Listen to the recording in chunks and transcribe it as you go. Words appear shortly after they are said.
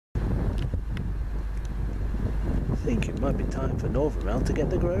think it might be time for Northern Rail to get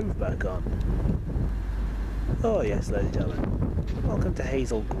the Grove back on. Oh yes, ladies and gentlemen, welcome to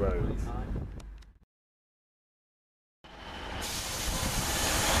Hazel Grove.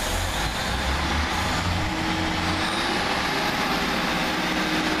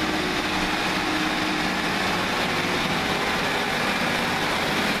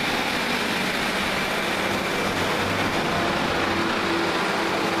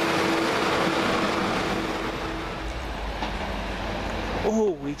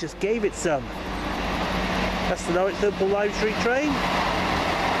 Oh, we just gave it some. That's the Norwich Liverpool Live Street train.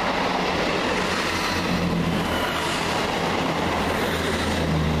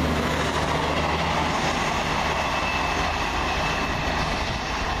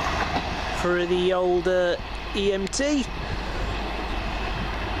 For the old EMT.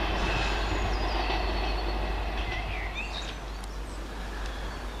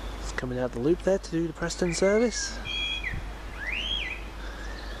 It's coming out the loop there to do the Preston service.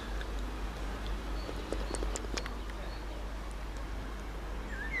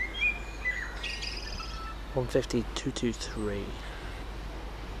 $150,223.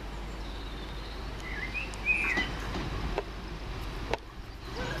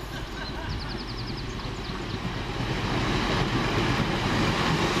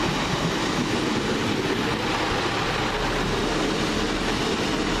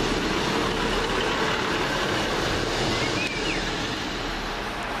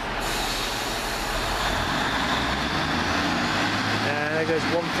 There goes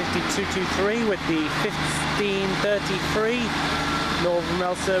 150,223 with the 1533 Northern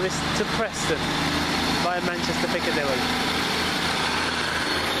Rail service to Preston via Manchester Piccadilly.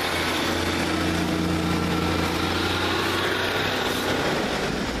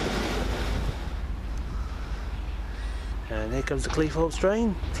 And here comes the Cleethorpes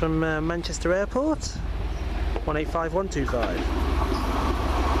train from Manchester Airport, 185125.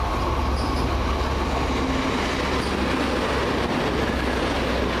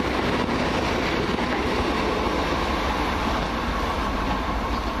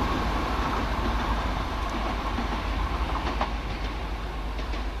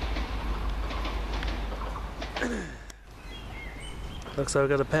 Looks like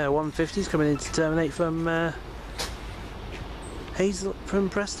we've got a pair of 150s coming in to terminate from Hazel from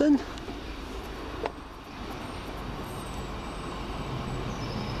Preston.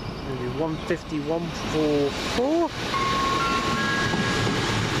 Maybe 150-144.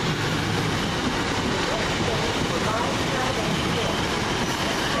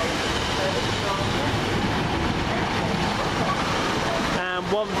 And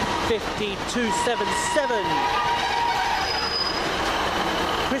 150-277.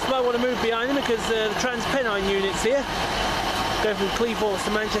 Chris might want to move behind him because the Transpennine unit's here. Go from Cleethorpes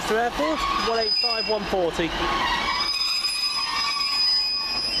to Manchester Airport, 185-140.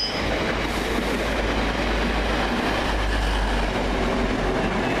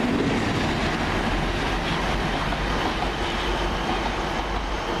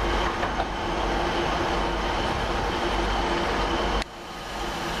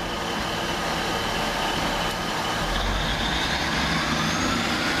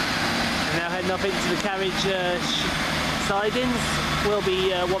 Up into the carriage sidings will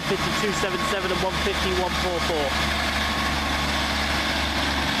be 150-277 and 150-144.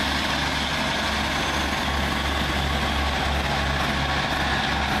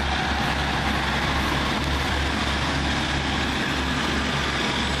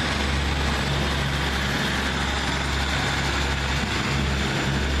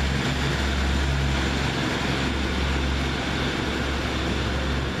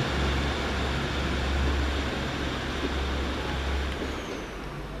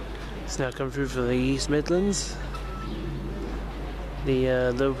 It's now come through for the East Midlands,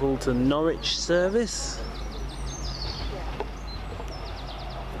 the Liverpool to Norwich service.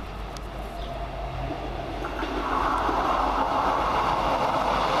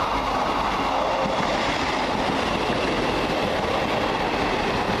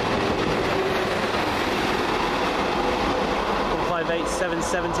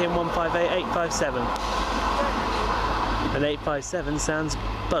 $158,770 and $158,857. And 857 sounds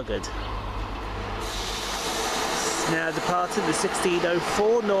buggered. Now departed the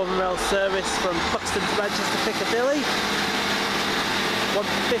 1604 Northern Rail service from Buxton to Manchester Piccadilly,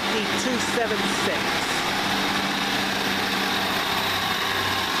 150-276.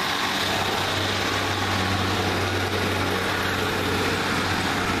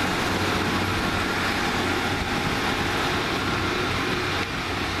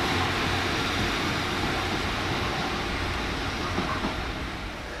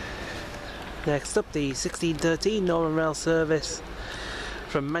 Next up, the 1613 Northern Rail service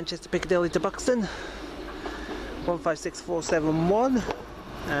from Manchester Piccadilly to Buxton. 156471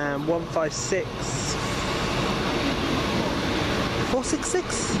 and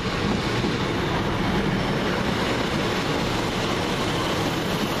 156466.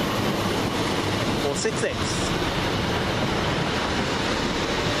 466.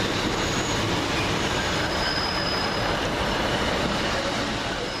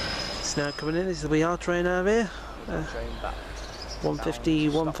 It's now coming in. This will be our train over here. 150,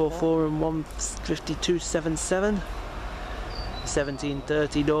 144 and 15277.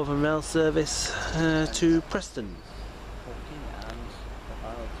 1730 Northern Rail service to Preston.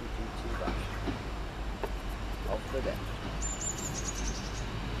 Of the day.